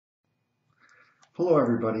Hello,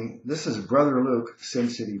 everybody. This is Brother Luke, Sin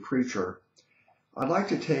City Preacher. I'd like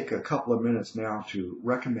to take a couple of minutes now to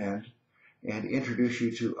recommend and introduce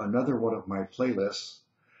you to another one of my playlists.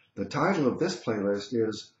 The title of this playlist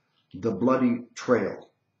is The Bloody Trail,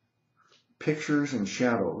 Pictures and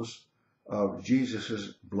Shadows of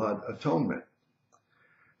Jesus' Blood Atonement.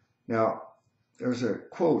 Now, there's a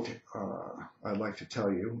quote I'd like to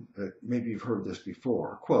tell you that maybe you've heard this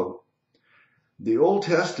before. Quote, "The Old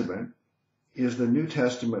Testament is the New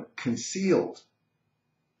Testament concealed.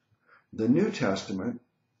 The New Testament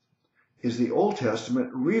is the Old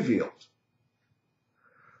Testament revealed."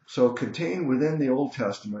 So contained within the Old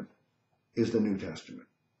Testament is the New Testament.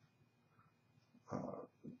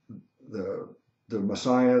 The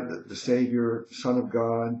Messiah, the Savior, Son of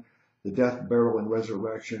God, the death, burial, and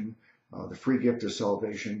resurrection, the free gift of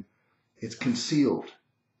salvation, it's concealed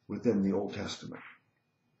within the Old Testament.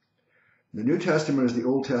 The New Testament is the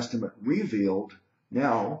Old Testament revealed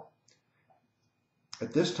now,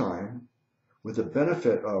 at this time, with the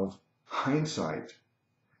benefit of hindsight.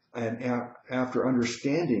 And after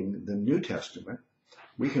understanding the New Testament,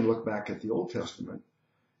 we can look back at the Old Testament,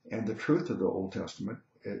 and the truth of the Old Testament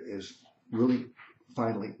is really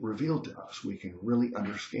finally revealed to us. We can really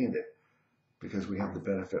understand it because we have the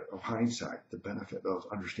benefit of hindsight, the benefit of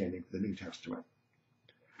understanding the New Testament.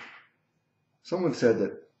 Someone said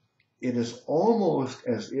that it is almost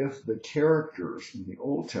as if the characters in the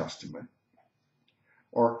Old Testament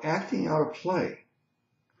are acting out a play,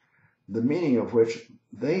 the meaning of which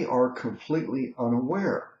they are completely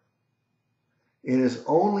unaware. It is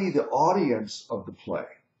only the audience of the play,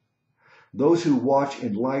 those who watch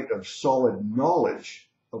in light of solid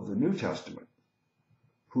knowledge of the New Testament,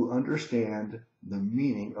 who understand the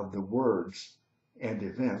meaning of the words and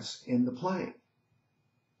events in the play.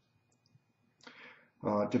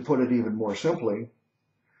 To put it even more simply,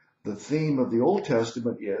 the theme of the Old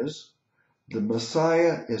Testament is the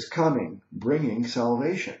Messiah is coming, bringing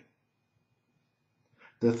salvation.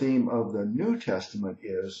 The theme of the New Testament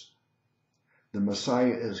is the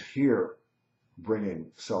Messiah is here,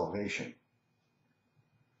 bringing salvation.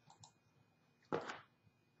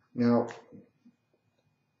 Now,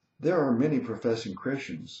 there are many professing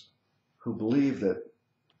Christians who believe that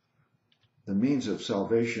the means of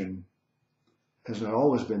salvation has not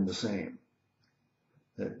always been the same.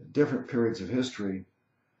 That different periods of history,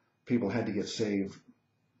 people had to get saved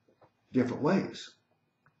different ways.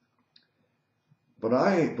 But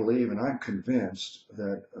I believe and I'm convinced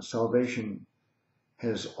that salvation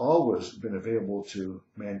has always been available to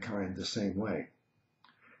mankind the same way.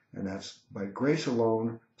 And that's by grace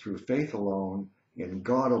alone, through faith alone, in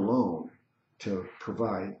God alone, to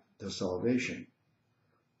provide the salvation.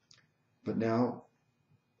 But now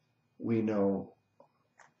we know,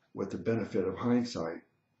 with the benefit of hindsight,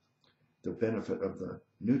 the benefit of the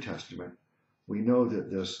New Testament, we know that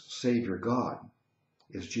this Savior God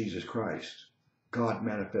is Jesus Christ, God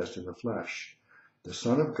manifest in the flesh, the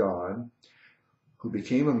Son of God, who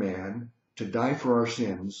became a man to die for our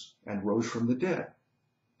sins and rose from the dead,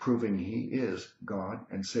 proving he is God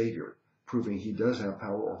and Savior, proving he does have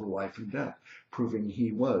power over life and death, proving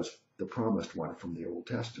he was the promised one from the Old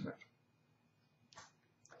Testament.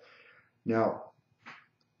 Now,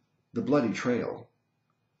 the bloody trail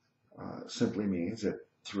simply means that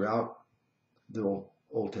throughout the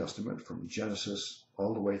Old Testament, from Genesis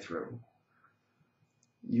all the way through,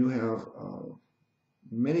 you have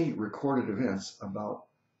many recorded events about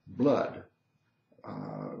blood,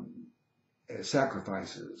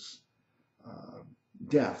 sacrifices,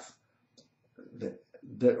 death,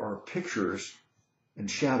 that are pictures and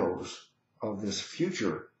shadows of this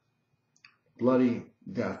future bloody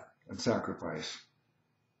death and sacrifice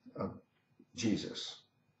of Jesus.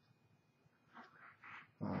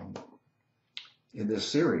 In this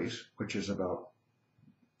series, which is about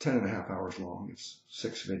 10 and a half hours long, it's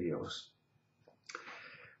 6 videos,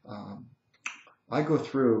 I go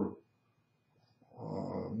through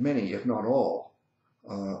many, if not all,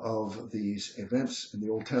 of these events in the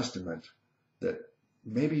Old Testament that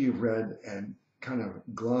maybe you've read and kind of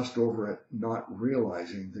glossed over it, not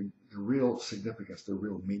realizing the real significance, the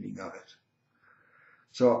real meaning of it.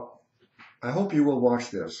 So I hope you will watch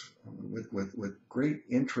this with great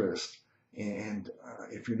interest. And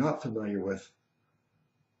if you're not familiar with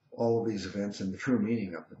all of these events and the true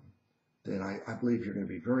meaning of them, then I believe you're going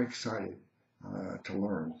to be very excited to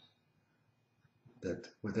learn that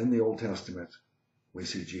within the Old Testament, we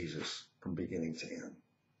see Jesus from beginning to end.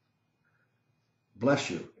 Bless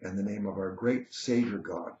you in the name of our great Savior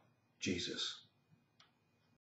God, Jesus.